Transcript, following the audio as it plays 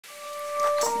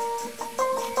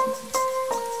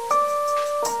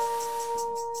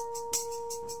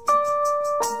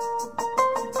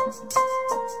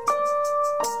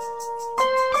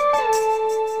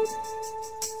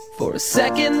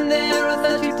second there I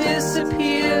thought you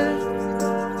disappeared.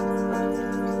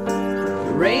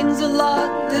 It rains a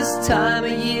lot this time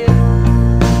of year,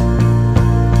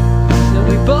 and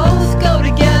we both go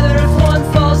together if one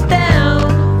falls down.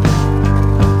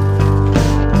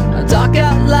 I talk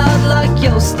out loud like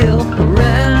you're still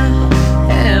around.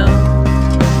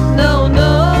 No,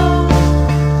 no.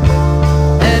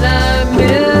 And I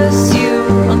miss you.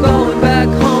 I'm going back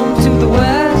home to the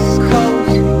West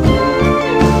Coast.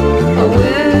 I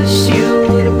wish you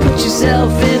would have put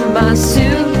yourself in my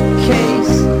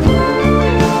suitcase.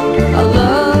 I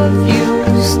love you,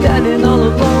 standing all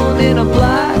alone in a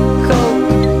black coat.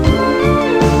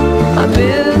 I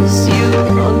miss you.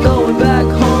 I'm going back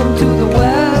home to the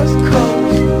West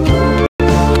Coast.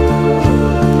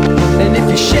 And if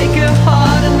you shake her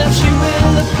hard enough, she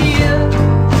will appear.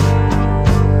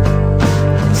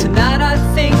 Tonight I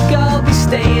think I'll be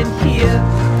staying here.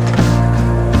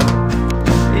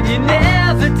 And you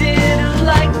never did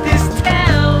like this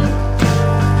town.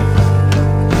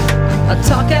 I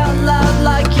talk out loud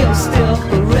like you're still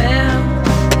around.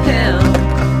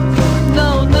 No,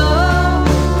 no.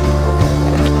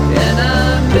 And I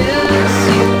miss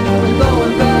you. I'm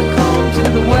going back home to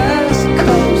the West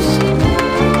Coast.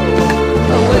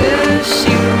 I wish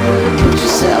you would put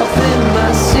yourself in my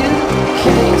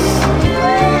suitcase.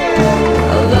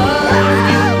 I love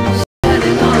you,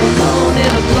 standing all alone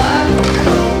in a black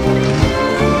coat.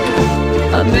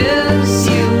 I miss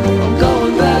you. I'm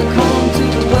going back home to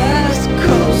the West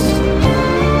Coast.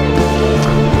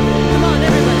 Come on,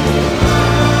 everybody.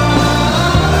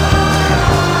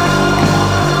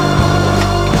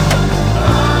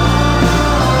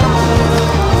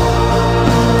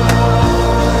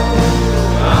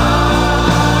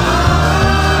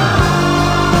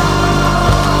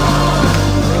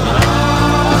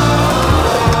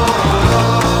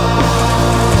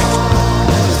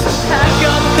 Pack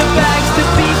up the bags to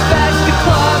beat back the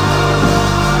clock.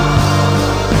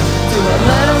 Do I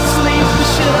let her sleep or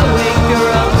should I wake her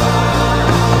up?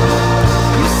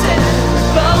 You said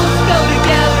both go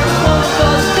together if one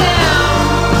falls down.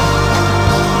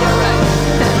 You're right.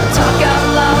 And I talk out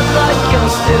loud like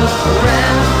you're still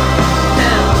around.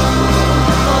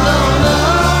 Oh no, no.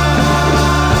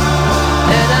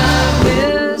 And I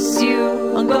miss you.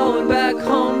 I'm going back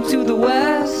home to the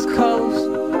West Coast.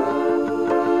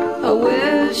 I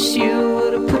wish you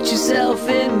would have put yourself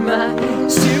in my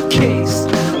suitcase.